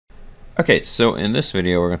Okay, so in this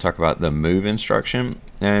video we're going to talk about the move instruction,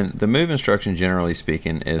 and the move instruction, generally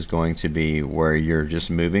speaking, is going to be where you're just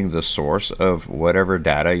moving the source of whatever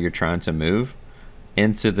data you're trying to move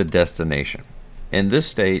into the destination. In this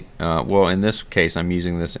state, well, in this case I'm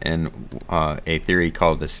using this in a theory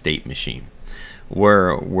called the state machine,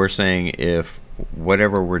 where we're saying if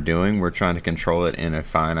whatever we're doing, we're trying to control it in a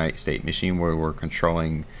finite state machine where we're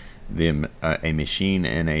controlling a machine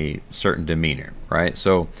in a certain demeanor, right?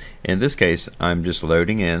 So in this case, I'm just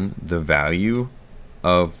loading in the value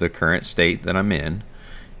of the current state that I'm in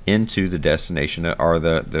into the destination, or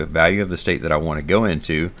the value of the state that I want to go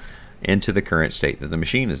into the current state that the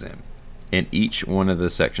machine is in each one of the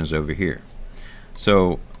sections over here.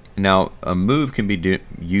 So now a move can be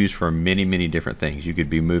used for many different things. You could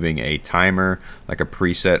be moving a timer, like a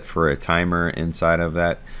preset for a timer inside of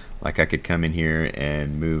that. Like I could come in here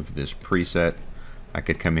and move this preset. I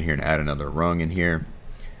could come in here and add another rung in here,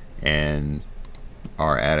 and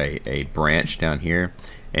or add a branch down here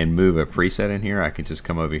and move a preset in here. I could just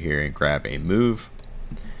come over here and grab a move,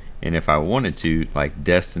 and if I wanted to,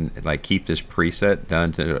 like keep this preset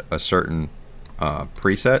done to a certain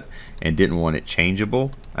preset and didn't want it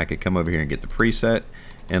changeable, I could come over here and get the preset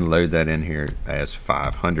and load that in here as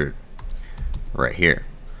 500 right here.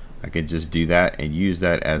 I could just do that and use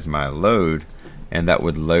that as my load, and that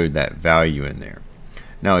would load that value in there.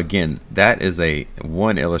 Now again, that is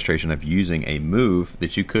one illustration of using a move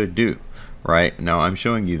that you could do. Right now I'm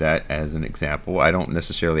showing you that as an example. I don't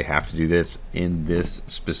necessarily have to do this in this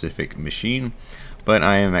specific machine, but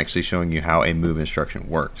I am actually showing you how a move instruction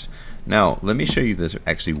works. Now let me show you this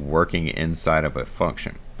actually working inside of a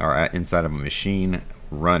function, or inside of a machine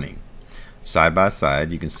running. Side by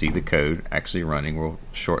side, you can see the code actually running. We'll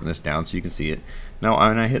shorten this down so you can see it. Now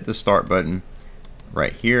when I hit the start button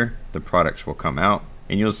right here, the products will come out,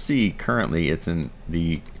 and you'll see currently it's in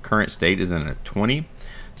the current state is in a 20.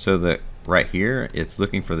 So that right here it's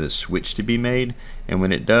looking for this switch to be made, and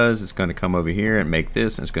when it does, it's going to come over here and make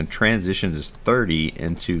this, and it's going to transition this 30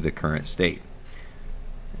 into the current state.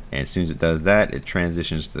 And as soon as it does that, it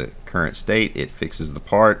transitions to the current state. It fixes the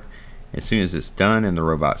part. As soon as it's done and the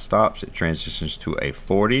robot stops, it transitions to a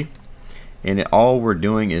 40, and all we're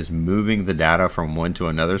doing is moving the data from one to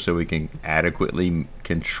another so we can adequately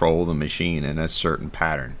control the machine in a certain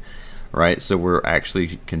pattern, right? So we're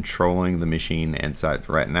actually controlling the machine inside.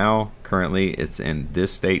 Right now, currently it's in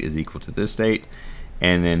this state is equal to this state,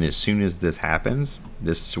 and then as soon as this happens,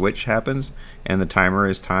 this switch happens and the timer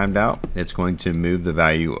is timed out, it's going to move the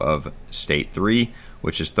value of state 3,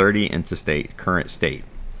 which is 30, into current state.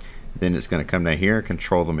 Then it's going to come down here and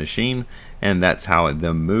control the machine, and that's how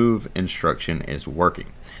the move instruction is working.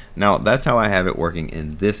 Now that's how I have it working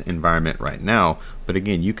in this environment right now, but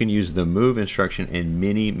again, you can use the move instruction in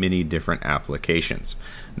many different applications.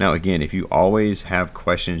 Now again, if you always have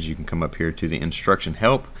questions, you can come up here to the instruction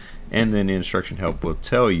help, and then the instruction help will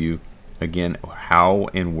tell you again how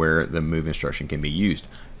and where the move instruction can be used.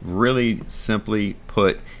 Really simply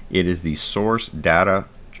put, it is the source data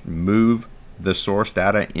move the source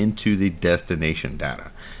data into the destination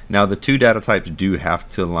data. Now the two data types do have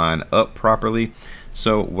to line up properly.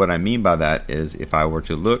 So what I mean by that is, if I were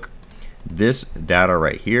to look, this data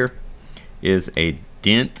right here is a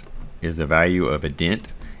dent, is a value of a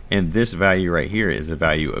dent, and this value right here is a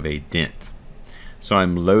value of a dent. So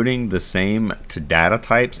I'm loading the same data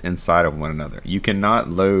types inside of one another. You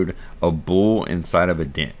cannot load a bool inside of a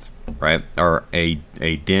dent, right? Or a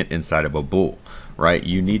dent inside of a bool. Right,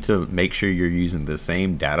 you need to make sure you're using the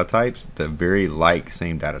same data types, the very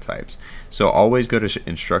same data types. So always go to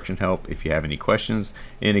instruction help if you have any questions.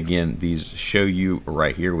 And again, these show you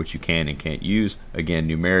right here what you can and can't use. Again,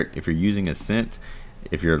 numeric, if you're using a cent,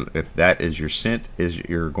 if that is your cent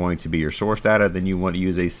you're going to be your source data, then you want to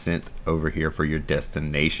use a cent over here for your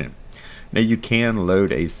destination. Now you can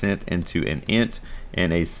load a cent into an int,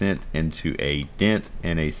 and a cent into a dent,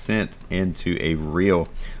 and a cent into a real,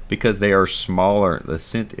 because they are smaller. The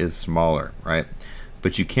cent is smaller, right?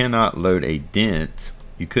 But you cannot load a dent.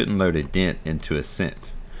 You couldn't load a dent into a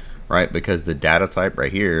cent, right? Because the data type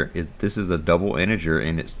right here this is a double integer,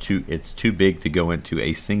 and it's too big to go into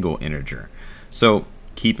a single integer. So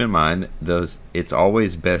keep in mind it's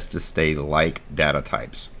always best to stay like data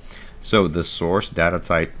types. So the source data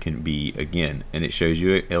type can be, again, and it shows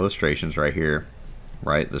you illustrations right here,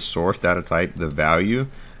 right? The source data type, the value,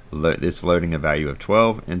 it's loading a value of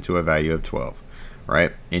 12 into a value of 12,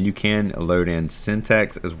 right? And you can load in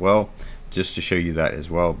syntax as well. just to show you that as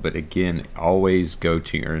well. But again, always go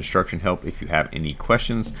to your instruction help if you have any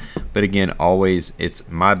questions. But again, always, it's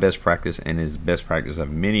my best practice and is best practice of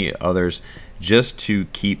many others, just to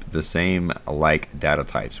keep the same like data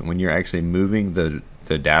types. When you're actually moving the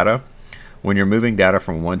data, when you're moving data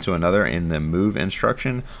from one to another in the move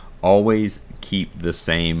instruction, always keep the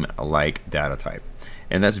same like data type.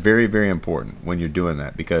 And that's very, very important when you're doing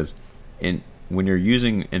that, because when you're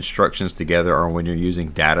using instructions together, or when you're using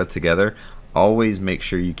data together, always make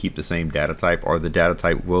sure you keep the same data type, or the data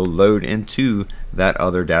type will load into that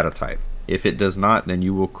other data type. If it does not, then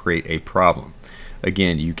you will create a problem.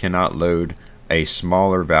 Again, you cannot load a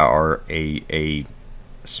smaller value, or a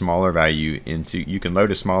smaller value into, you can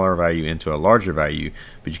load a smaller value into a larger value,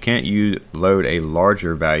 but you can't load a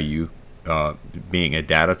larger value being a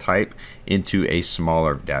data type into a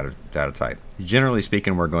smaller data type. Generally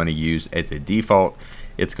speaking, we're going to use, as a default,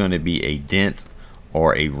 it's going to be a dent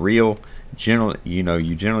or a real. Generally,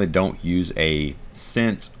 you generally don't use a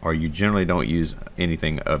cent, or you generally don't use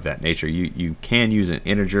anything of that nature. You can use an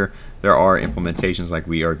integer. There are implementations like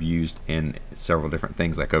we are used in several different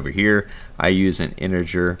things. Like over here, I use an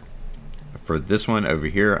integer for this one. Over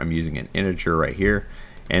here, I'm using an integer right here,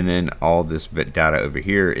 and then all this data over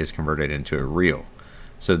here is converted into a real.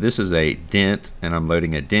 So this is a dent, and I'm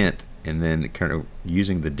loading a dent, and then kind of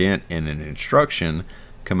using the dent in an instruction,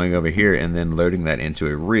 coming over here and then loading that into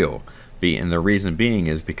a real. And the reason being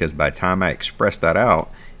is because by the time I express that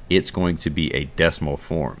out, it's going to be a decimal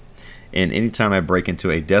form. And anytime I break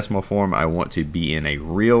into a decimal form, I want to be in a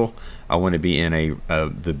real. I want to be in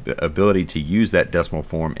the ability to use that decimal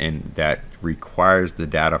form, and that requires the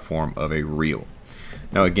data form of a real.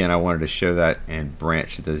 Now again, I wanted to show that and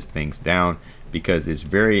branch those things down, because it's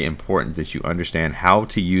very important that you understand how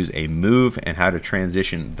to use a move and how to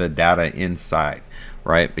transition the data inside,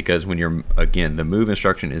 right? Because when you're, again, the move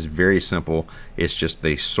instruction is very simple. It's just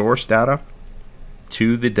the source data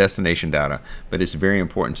to the destination data, but it's very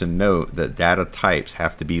important to know that data types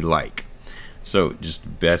have to be like. So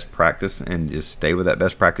just best practice, and just stay with that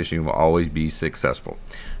best practice. You will always be successful.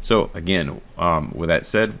 So again, with that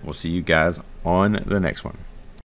said, we'll see you guys on the next one.